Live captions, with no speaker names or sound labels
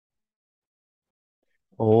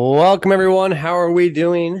Welcome, everyone. How are we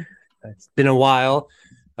doing? It's been a while.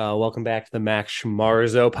 Welcome back to the Max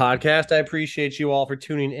Schmarzo podcast. I appreciate you all for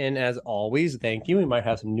tuning in as always. Thank you. We might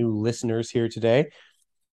have some new listeners here today.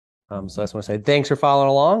 So I just want to say thanks for following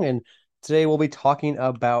along. And today we'll be talking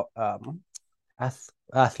about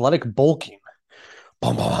athletic bulking.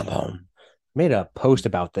 Boom, boom, boom, boom. Made a post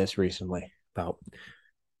about this recently about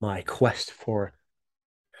my quest for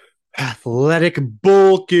athletic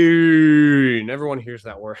bulking. Everyone hears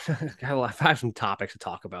that word. I have some topics to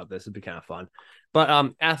talk about this. It'd be kind of fun. But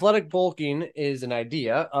athletic bulking is an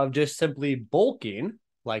idea of just simply bulking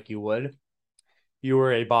like you would. You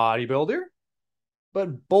were a bodybuilder,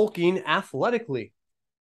 but bulking athletically.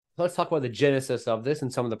 So let's talk about the genesis of this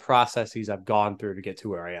and some of the processes I've gone through to get to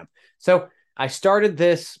where I am. So I started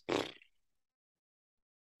this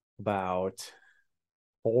about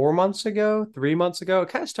 4 months ago, 3 months ago. It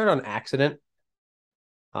kind of started on accident.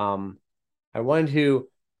 Um, I wanted to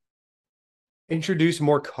introduce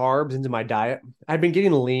more carbs into my diet. I'd been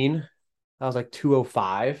getting lean. I was like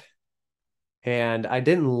 205, and I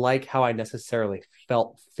didn't like how I necessarily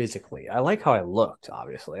felt physically. I like how I looked,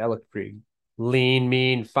 obviously. I looked pretty lean,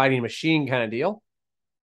 mean, fighting machine kind of deal.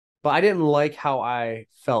 But I didn't like how I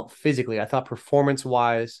felt physically. I thought performance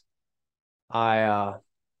wise, I uh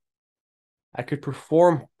I could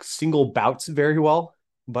perform single bouts very well,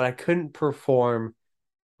 but I couldn't perform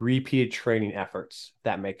repeated training efforts. If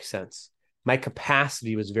that makes sense. My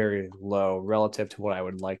capacity was very low relative to what I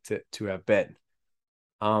would like to have been.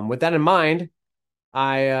 With that in mind,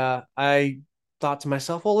 I thought to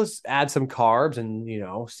myself, well, let's add some carbs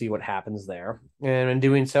and see what happens there. And in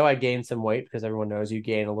doing so, I gained some weight because everyone knows you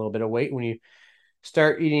gain a little bit of weight when you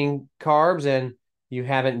start eating carbs and you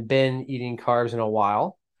haven't been eating carbs in a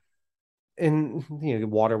while. And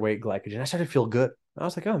water weight, glycogen. I started to feel good. I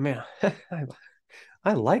was like, oh man,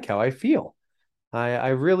 I like how I feel. I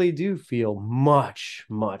really do feel much,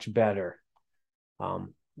 much better.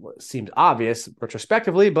 What seems obvious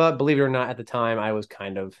retrospectively, but believe it or not, at the time I was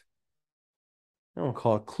kind of, I don't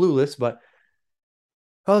call it clueless, but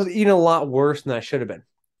I was eating a lot worse than I should have been.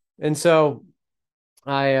 And so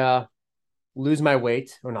I lose my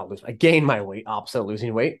weight, or not lose, I gain my weight, opposite of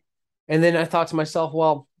losing weight. And then I thought to myself,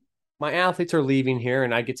 well, my athletes are leaving here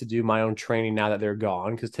and I get to do my own training now that they're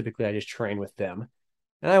gone because typically I just train with them.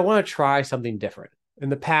 And I want to try something different. In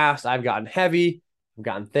the past, I've gotten heavy, I've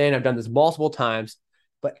gotten thin, I've done this multiple times,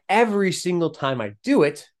 but every single time I do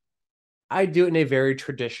it in a very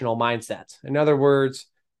traditional mindset. In other words,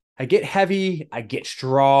 I get heavy, I get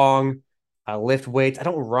strong, I lift weights. I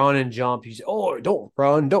don't run and jump. You say, oh, don't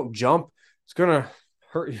run, don't jump. It's going to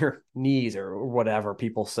hurt your knees or whatever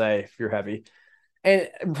people say if you're heavy. And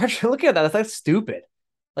looking at that, that's stupid.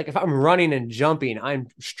 Like if I'm running and jumping, I'm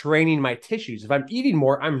straining my tissues. If I'm eating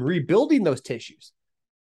more, I'm rebuilding those tissues.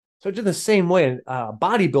 So it's in the same way,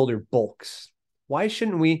 bodybuilder bulks. Why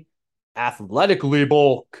shouldn't we athletically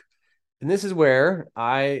bulk? And this is where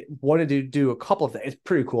I wanted to do a couple of things. It's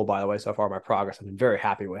pretty cool, by the way, so far, my progress. I've been very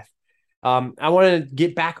happy with. I wanted to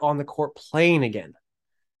get back on the court playing again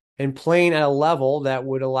and playing at a level that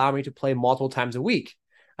would allow me to play multiple times a week.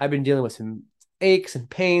 I've been dealing with some aches and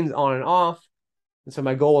pains on and off. And so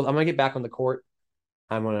my goal is I'm going to get back on the court.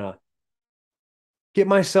 I'm going to get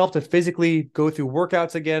myself to physically go through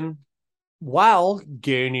workouts again while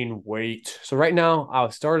gaining weight. So right now I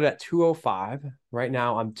started at 205. Right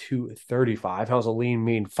now I'm 235. I was a lean,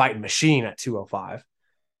 mean fighting machine at 205.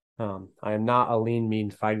 I am not a lean, mean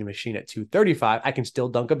fighting machine at 235. I can still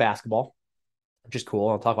dunk a basketball, which is cool.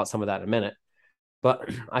 I'll talk about some of that in a minute. But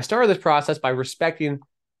I started this process by respecting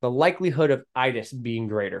the likelihood of itis being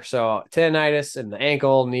greater. So tendonitis in the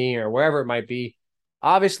ankle, knee, or wherever it might be,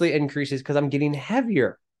 obviously increases because I'm getting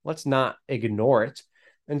heavier. Let's not ignore it.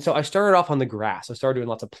 And so I started off on the grass. I started doing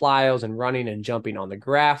lots of plyos and running and jumping on the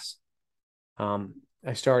grass. I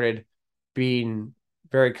started being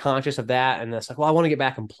very conscious of that. And it's like, well, I want to get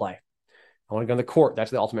back and play. I want to go on the court. That's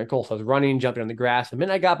the ultimate goal. So I was running, jumping on the grass. The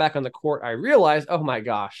minute I got back on the court, I realized, oh my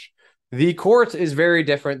gosh, the court is very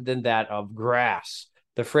different than that of grass.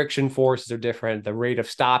 The friction forces are different. The rate of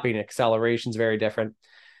stopping acceleration is very different.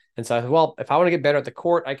 And so I said, well, if I want to get better at the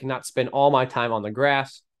court, I cannot spend all my time on the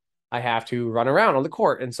grass. I have to run around on the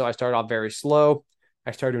court. And so I started off very slow.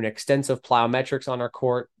 I started doing extensive plyometrics on our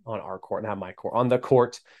court, not my court, on the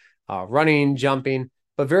court, running, jumping,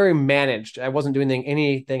 but very managed. I wasn't doing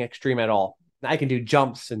anything extreme at all. I can do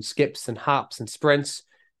jumps and skips and hops and sprints.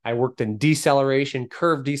 I worked in deceleration,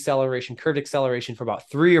 curved acceleration for about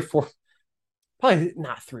 3 or 4, probably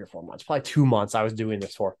not 3 or 4 months, probably 2 months I was doing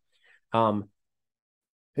this for. Um,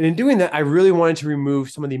 And in doing that, I really wanted to remove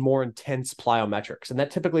some of the more intense plyometrics. And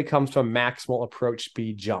that typically comes from maximal approach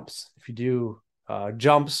speed jumps. If you do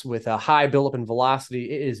jumps with a high buildup in velocity,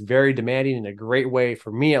 it is very demanding and a great way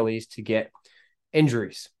for me, at least, to get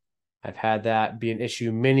injuries. I've had that be an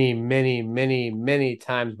issue many, many, many, many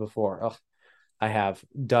times before. Ugh, I have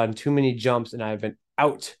done too many jumps and I've been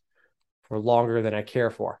out for longer than I care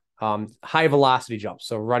for. High velocity jumps,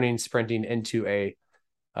 so running, sprinting into a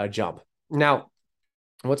jump. Now,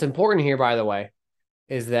 what's important here, by the way,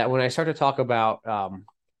 is that when I start to talk about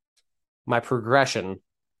my progression,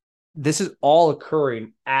 this is all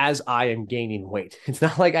occurring as I am gaining weight. It's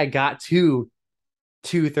not like I got to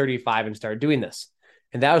 235 and started doing this.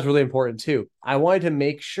 And that was really important too. I wanted to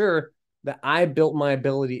make sure that I built my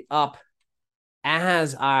ability up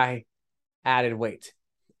as I added weight,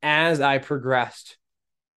 as I progressed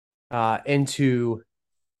into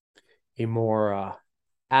a more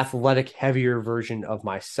athletic, heavier version of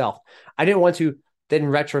myself. I didn't want to then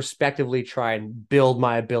retrospectively try and build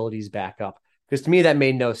my abilities back up because to me that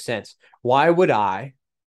made no sense. Why would I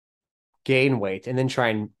gain weight and then try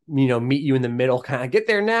and meet you in the middle, kind of get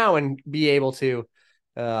there now and be able to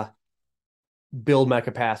uh, build my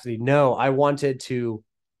capacity? No, I wanted to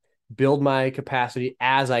build my capacity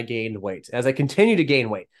as I gained weight, as I continue to gain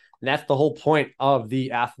weight. And that's the whole point of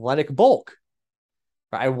the athletic bulk.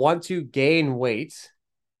 I want to gain weight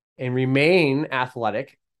and remain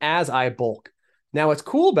athletic as I bulk. Now, what's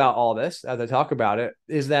cool about all this, as I talk about it,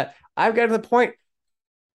 is that I've got to the point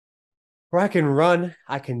where I can run,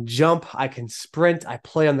 I can jump, I can sprint, I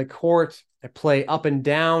play on the court, I play up and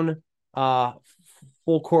down,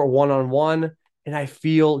 full court one-on-one, and I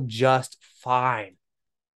feel just fine.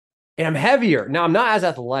 And I'm heavier. Now, I'm not as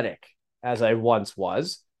athletic as I once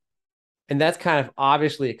was. And that's kind of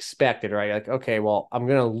obviously expected, right? Like, okay, well, I'm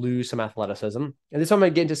going to lose some athleticism. And this I'm going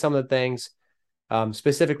to get into some of the things,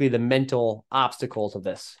 specifically the mental obstacles of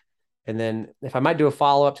this. And then if I might do a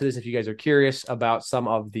follow-up to this, if you guys are curious about some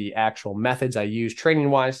of the actual methods I use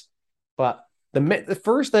training-wise. But the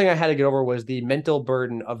first thing I had to get over was the mental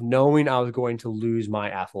burden of knowing I was going to lose my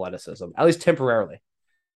athleticism, at least temporarily.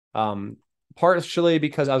 Partially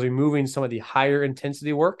because I was removing some of the higher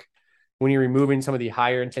intensity work. When you're removing some of the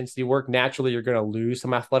higher intensity work, naturally you're going to lose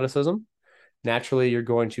some athleticism. Naturally, you're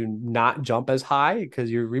going to not jump as high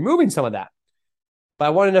because you're removing some of that. But I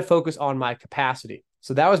wanted to focus on my capacity.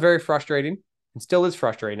 So that was very frustrating and still is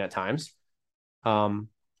frustrating at times. I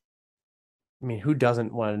mean, who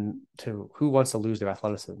wants to lose their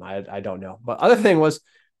athleticism? I don't know. But other thing was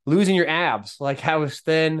losing your abs. Like I was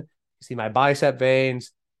thin. You see my bicep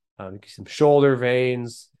veins, some shoulder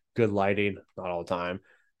veins, good lighting, not all the time.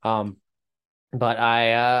 But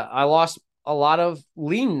I lost a lot of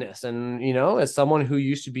leanness. And, as someone who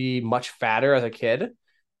used to be much fatter as a kid,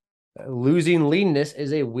 losing leanness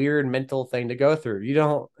is a weird mental thing to go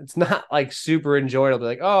through. It's not like super enjoyable.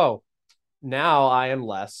 Like, oh, now I am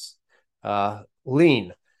less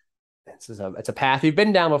lean. It's a path you've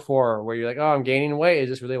been down before where you're like, oh, I'm gaining weight. Is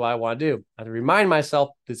this really what I want to do? I have to remind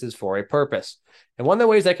myself this is for a purpose. And one of the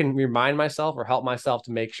ways I can remind myself or help myself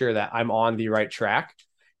to make sure that I'm on the right track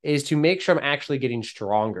is to make sure I'm actually getting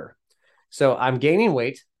stronger. So I'm gaining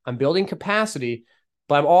weight, I'm building capacity,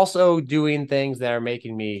 but I'm also doing things that are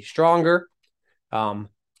making me stronger,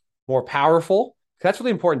 more powerful. That's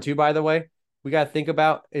really important too, by the way. We got to think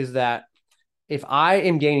about is that if I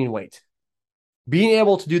am gaining weight, being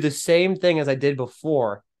able to do the same thing as I did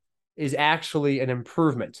before is actually an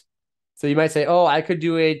improvement. So you might say, oh, I could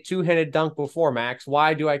do a two-handed dunk before, Max.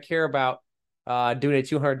 Why do I care about doing a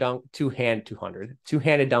 200 dunk,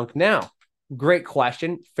 two-handed dunk now? Great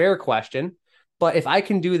question. Fair question. But if I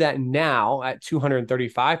can do that now at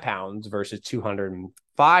 235 pounds versus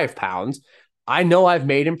 205 pounds, I know I've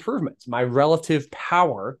made improvements. My relative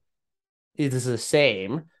power is the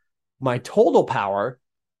same. My total power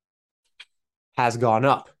has gone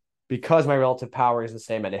up because my relative power is the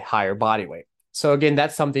same at a higher body weight. So again,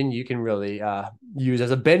 that's something you can really use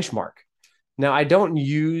as a benchmark. Now, I don't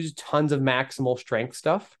use tons of maximal strength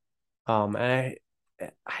stuff. And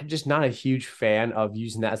I'm just not a huge fan of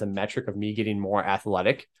using that as a metric of me getting more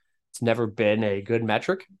athletic. It's never been a good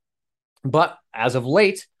metric. But as of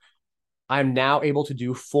late, I'm now able to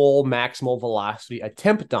do full maximal velocity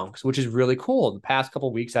attempt dunks, which is really cool. The past couple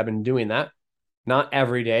of weeks, I've been doing that. Not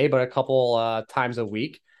every day, but a couple times a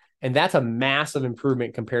week. And that's a massive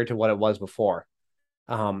improvement compared to what it was before.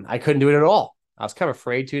 I couldn't do it at all. I was kind of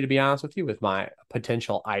afraid to be honest with you, with my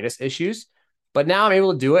potential itis issues. But now I'm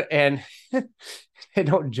able to do it and I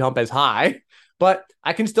don't jump as high, but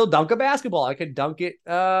I can still dunk a basketball. I could dunk it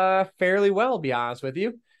fairly well, to be honest with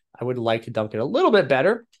you. I would like to dunk it a little bit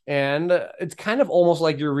better. And it's kind of almost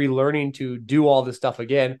like you're relearning to do all this stuff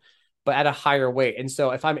again, but at a higher weight. And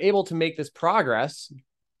so if I'm able to make this progress,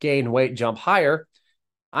 gain weight, jump higher,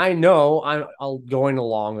 I know I'm going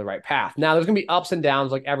along the right path. Now, there's going to be ups and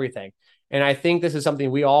downs like everything. And I think this is something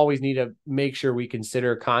we always need to make sure we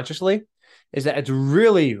consider consciously is that it's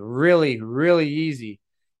really, really, really easy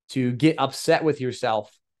to get upset with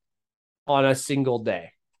yourself on a single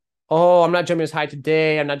day. Oh, I'm not jumping as high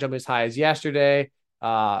today. I'm not jumping as high as yesterday.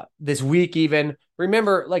 This week, even.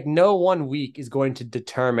 Remember, like no one week is going to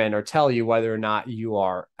determine or tell you whether or not you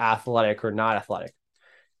are athletic or not athletic.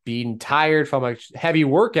 Being tired from a heavy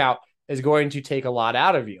workout is going to take a lot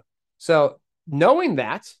out of you. So, knowing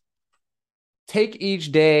that, take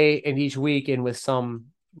each day and each week in with some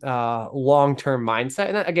long-term mindset.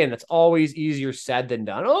 And that, again, that's always easier said than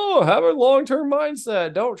done. Oh, have a long-term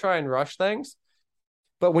mindset. Don't try and rush things.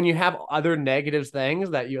 But when you have other negative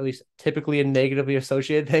things that you at least typically negatively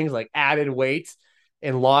associated things like added weight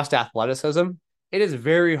and lost athleticism, it is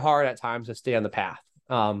very hard at times to stay on the path.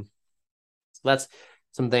 So that's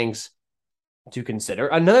some things to consider.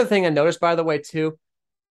 Another thing I noticed, by the way, too,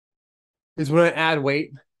 is when I add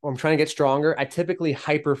weight or I'm trying to get stronger, I typically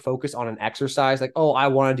hyper focus on an exercise. Like, oh, I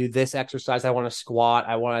want to do this exercise. I want to squat.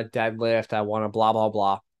 I want to deadlift. I want to blah, blah,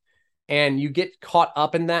 blah. And you get caught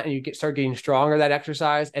up in that and you start getting stronger that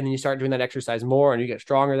exercise. And then you start doing that exercise more and you get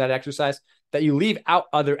stronger that exercise that you leave out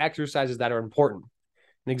other exercises that are important.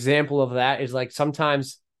 An example of that is like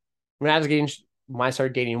sometimes when I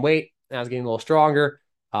started gaining weight and I was getting a little stronger,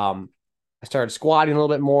 I started squatting a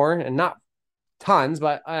little bit more and not tons,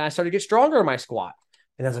 but I started to get stronger in my squat.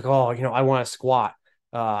 And I was like, oh, I want to squat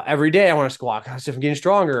every day. I want to squat because I'm getting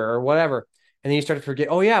stronger or whatever. And then you start to forget,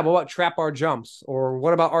 oh, yeah, what about trap bar jumps? Or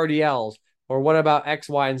what about RDLs? Or what about X,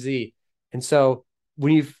 Y, and Z? And so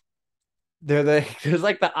when there's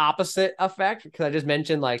like the opposite effect because I just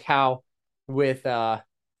mentioned like how with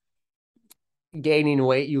gaining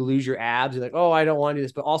weight, you lose your abs. You're like, oh, I don't want to do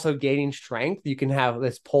this. But also gaining strength, you can have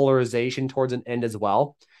this polarization towards an end as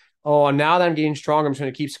well. Oh, now that I'm getting stronger, I'm just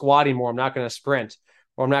going to keep squatting more. I'm not going to sprint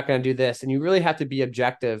or I'm not going to do this. And you really have to be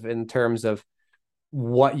objective in terms of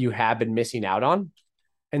what you have been missing out on.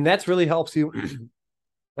 And that's really helps you,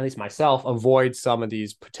 at least myself, avoid some of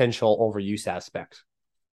these potential overuse aspects.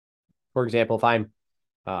 For example, if I'm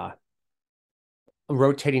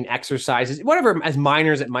rotating exercises, whatever, as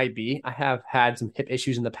minor as it might be. I have had some hip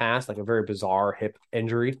issues in the past, like a very bizarre hip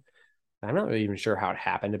injury. I'm not really even sure how it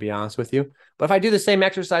happened, to be honest with you. But if I do the same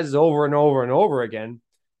exercises over and over and over again,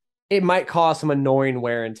 it might cause some annoying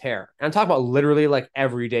wear and tear. And I'm talking about literally like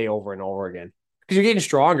every day over and over again. Because you're getting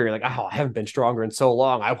stronger. You're like, oh, I haven't been stronger in so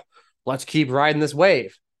long. Let's keep riding this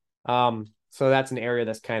wave. So that's an area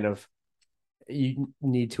that's kind of you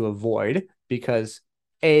need to avoid because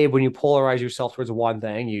when you polarize yourself towards one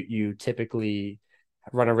thing, you typically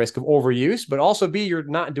run a risk of overuse, but also B, you're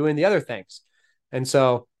not doing the other things. And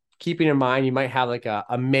so keeping in mind, you might have like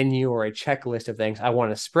a menu or a checklist of things. I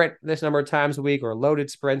want to sprint this number of times a week or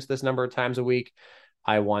loaded sprints this number of times a week.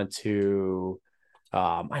 I want to,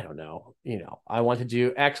 I don't know, I want to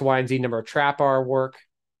do X, Y, and Z number of trap bar work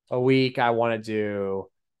a week. I want to do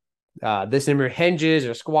this number of hinges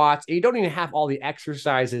or squats. You don't even have all the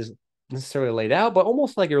exercises necessarily laid out, but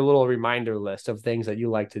almost like your little reminder list of things that you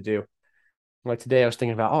like to do. Like today, I was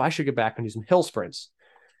thinking about, oh, I should get back and do some hill sprints.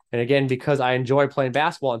 And again, because I enjoy playing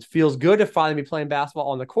basketball and it feels good to finally be playing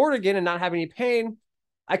basketball on the court again and not have any pain,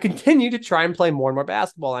 I continue to try and play more and more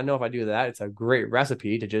basketball. I know if I do that, it's a great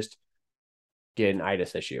recipe to just get an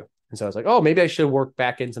itis issue. And so I was like, oh, maybe I should work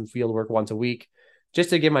back in some field work once a week just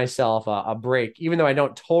to give myself a break, even though I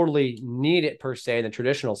don't totally need it per se in the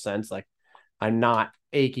traditional sense. Like I'm not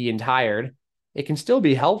achy and tired. It can still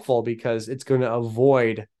be helpful because it's going to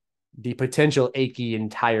avoid the potential achy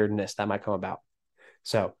and tiredness that might come about.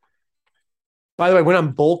 So, by the way, when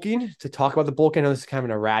I'm bulking, to talk about the bulk, I know this is kind of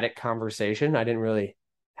an erratic conversation. I didn't really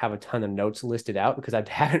have a ton of notes listed out because I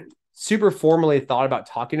hadn't super formally thought about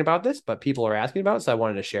talking about this, but people are asking about it, so I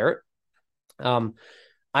wanted to share it.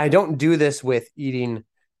 I don't do this with eating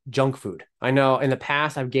junk food. I know in the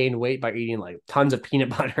past I've gained weight by eating like tons of peanut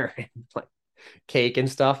butter and like cake and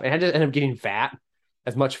stuff, and I just end up getting fat.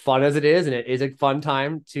 As much fun as it is, and it is a fun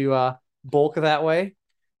time to bulk that way.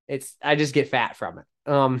 I just get fat from it.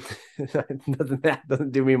 That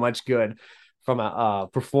doesn't do me much good from a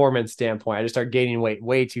performance standpoint. I just start gaining weight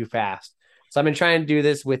way too fast. So I've been trying to do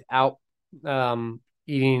this without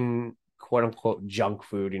eating quote unquote junk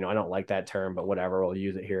food. I don't like that term, but whatever, we'll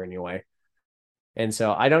use it here anyway. And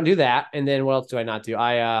so I don't do that. And then what else do I not do?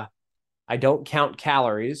 I don't count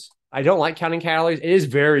calories. I don't like counting calories. It is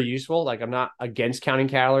very useful. Like I'm not against counting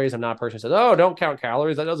calories. I'm not a person who says, "Oh, don't count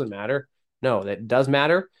calories. That doesn't matter." No, that does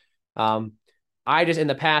matter. Um, I just in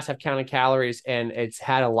the past have counted calories and it's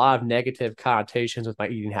had a lot of negative connotations with my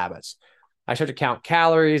eating habits. I start to count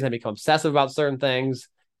calories and I become obsessive about certain things.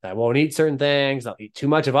 I won't eat certain things. I'll eat too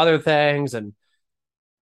much of other things. And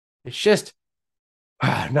it's just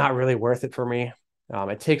not really worth it for me.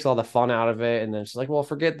 It takes all the fun out of it. And then it's like, well,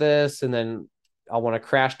 forget this. And then I'll want to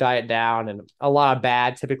crash diet down. And a lot of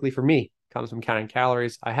bad, typically for me, comes from counting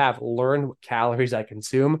calories. I have learned what calories I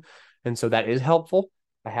consume. And so that is helpful.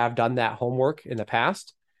 I have done that homework in the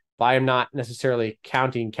past, but I am not necessarily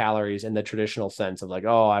counting calories in the traditional sense of like,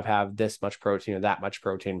 oh, I've have this much protein or that much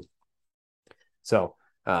protein. So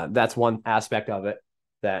that's one aspect of it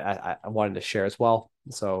that I wanted to share as well.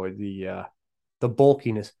 So the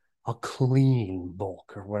bulking is a clean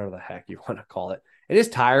bulk or whatever the heck you want to call it. It is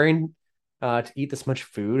tiring to eat this much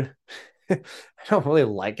food. I don't really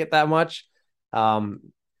like it that much.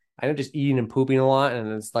 Um, I know just eating and pooping a lot,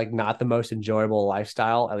 and it's like not the most enjoyable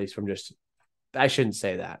lifestyle, at least from just, I shouldn't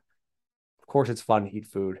say that. Of course, it's fun to eat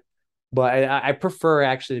food, but I prefer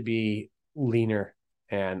actually to be leaner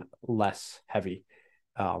and less heavy,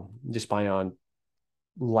 just by on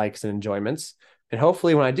likes and enjoyments. And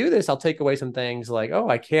hopefully, when I do this, I'll take away some things like, oh,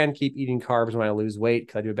 I can keep eating carbs when I lose weight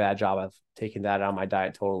because I do a bad job of taking that out of my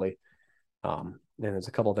diet totally. And there's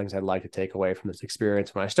a couple of things I'd like to take away from this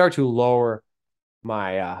experience when I start to lower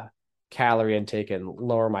my calorie intake and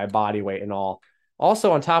lower my body weight and all.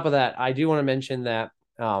 Also, on top of that, I do want to mention that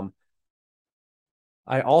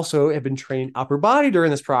I also have been training upper body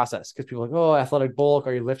during this process because people are like, oh, athletic bulk,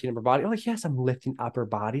 are you lifting upper body? I'm like, yes, I'm lifting upper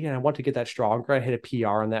body and I want to get that stronger. I hit a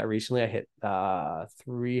PR on that recently. I hit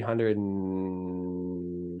 300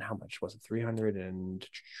 and how much was it?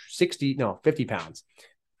 360, no, 50 pounds.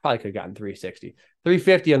 Probably could have gotten 360,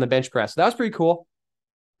 350 on the bench press. So that was pretty cool.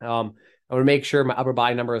 I want to make sure my upper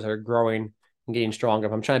body numbers are growing and getting stronger.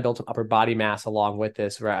 If I'm trying to build some upper body mass along with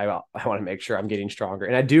this, right, I want to make sure I'm getting stronger.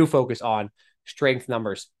 And I do focus on strength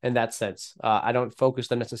numbers in that sense. I don't focus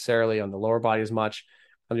them necessarily on the lower body as much.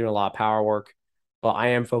 I'm doing a lot of power work, but I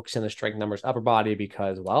am focusing on the strength numbers, upper body,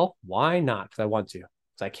 because, well, why not? Because I want to,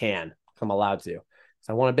 because I can, because I'm allowed to.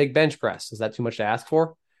 So I want a big bench press. Is that too much to ask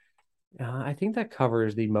for? I think that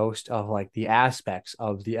covers the most of like the aspects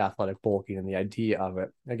of the athletic bulking and the idea of it.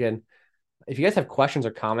 Again, if you guys have questions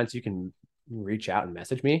or comments, you can reach out and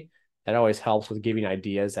message me. That always helps with giving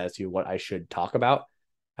ideas as to what I should talk about.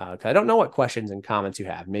 Because I don't know what questions and comments you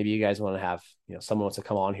have. Maybe you guys want to have, someone wants to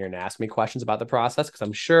come on here and ask me questions about the process, because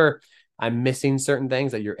I'm sure I'm missing certain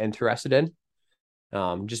things that you're interested in.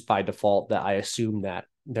 Just by default, that I assume that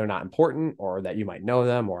they're not important or that you might know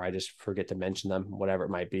them, or I just forget to mention them, whatever it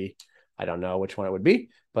might be. I don't know which one it would be,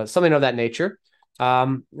 but something of that nature.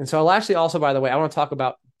 And so lastly, also, by the way, I want to talk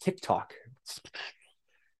about TikTok.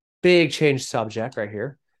 Big change subject right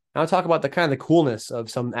here. I want to talk about the kind of the coolness of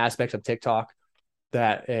some aspects of TikTok,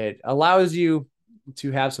 that it allows you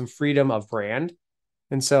to have some freedom of brand.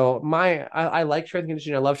 And so I like strength and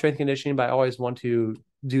conditioning. I love strength and conditioning, but I always want to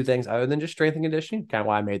do things other than just strength and conditioning. Kind of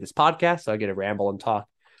why I made this podcast. So I get to ramble and talk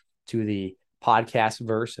to the podcast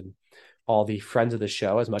verse and all the friends of the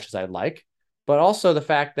show as much as I'd like, but also the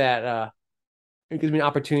fact that it gives me an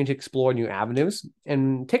opportunity to explore new avenues.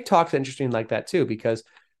 And TikTok's interesting like that too, because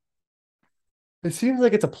it seems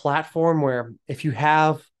like it's a platform where if you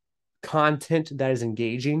have content that is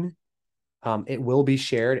engaging, it will be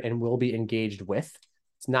shared and will be engaged with.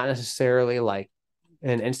 It's not necessarily like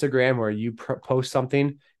an Instagram where you post something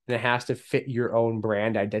and it has to fit your own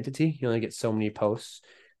brand identity. You only get so many posts,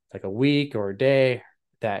 like a week or a day,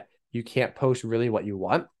 that you can't post really what you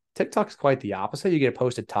want. TikTok is quite the opposite. You get to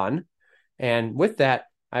post a ton. And with that,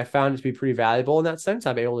 I found it to be pretty valuable in that sense.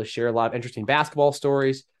 I'm able to share a lot of interesting basketball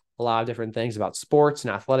stories, a lot of different things about sports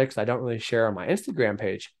and athletics I don't really share on my Instagram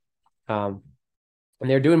page. And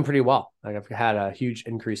they're doing pretty well. Like I've had a huge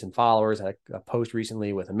increase in followers. I had a post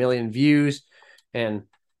recently with 1 million views, and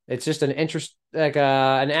it's just an interest, like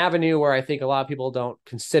an avenue where I think a lot of people don't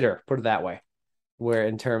consider, put it that way, where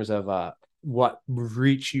in terms of what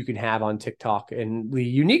reach you can have on TikTok and the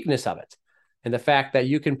uniqueness of it, and the fact that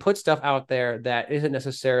you can put stuff out there that isn't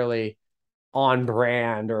necessarily on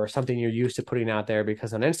brand or something you're used to putting out there,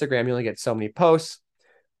 because on Instagram you only get so many posts.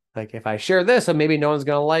 Like if I share this, and maybe no one's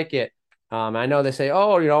gonna like it. I know they say,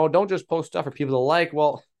 oh, don't just post stuff for people to like.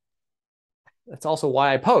 Well, that's also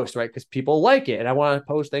why I post, right? Because people like it, and I want to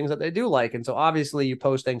post things that they do like. And so obviously you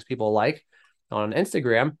post things people like on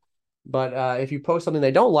Instagram, but if you post something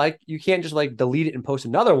they don't like, you can't just like delete it and post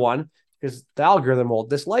another one, because the algorithm will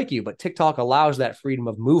dislike you. But TikTok allows that freedom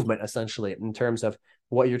of movement essentially in terms of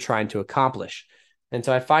what you're trying to accomplish. And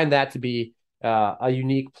so I find that to be a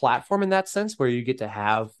unique platform in that sense, where you get to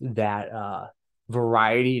have that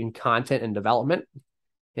variety in content and development.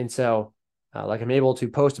 And so, like, I'm able to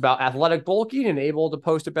post about athletic bulking and able to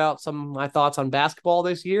post about some of my thoughts on basketball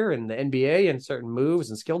this year and the NBA and certain moves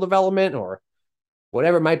and skill development, or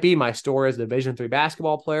whatever it might be. My story as a Division III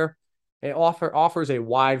basketball player, it offers a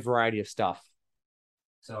wide variety of stuff.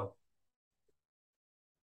 So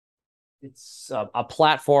it's a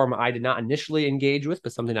platform I did not initially engage with,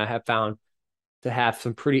 but something I have found to have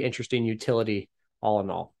some pretty interesting utility all in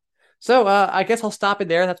all. So I guess I'll stop it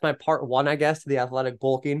there. That's my part one, I guess, to the athletic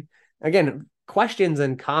bulking. Again, questions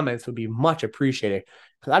and comments would be much appreciated,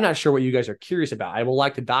 because I'm not sure what you guys are curious about. I will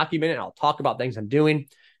like to document it. I'll talk about things I'm doing.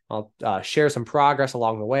 I'll share some progress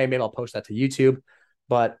along the way. Maybe I'll post that to YouTube.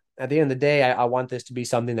 But at the end of the day, I want this to be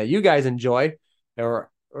something that you guys enjoy, or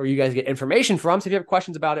you guys get information from. So if you have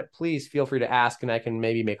questions about it, please feel free to ask, and I can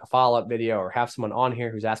maybe make a follow-up video or have someone on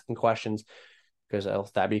here who's asking questions, because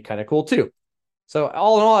that'd be kind of cool too. So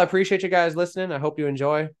all in all, I appreciate you guys listening. I hope you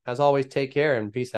enjoy. As always, take care and peace out.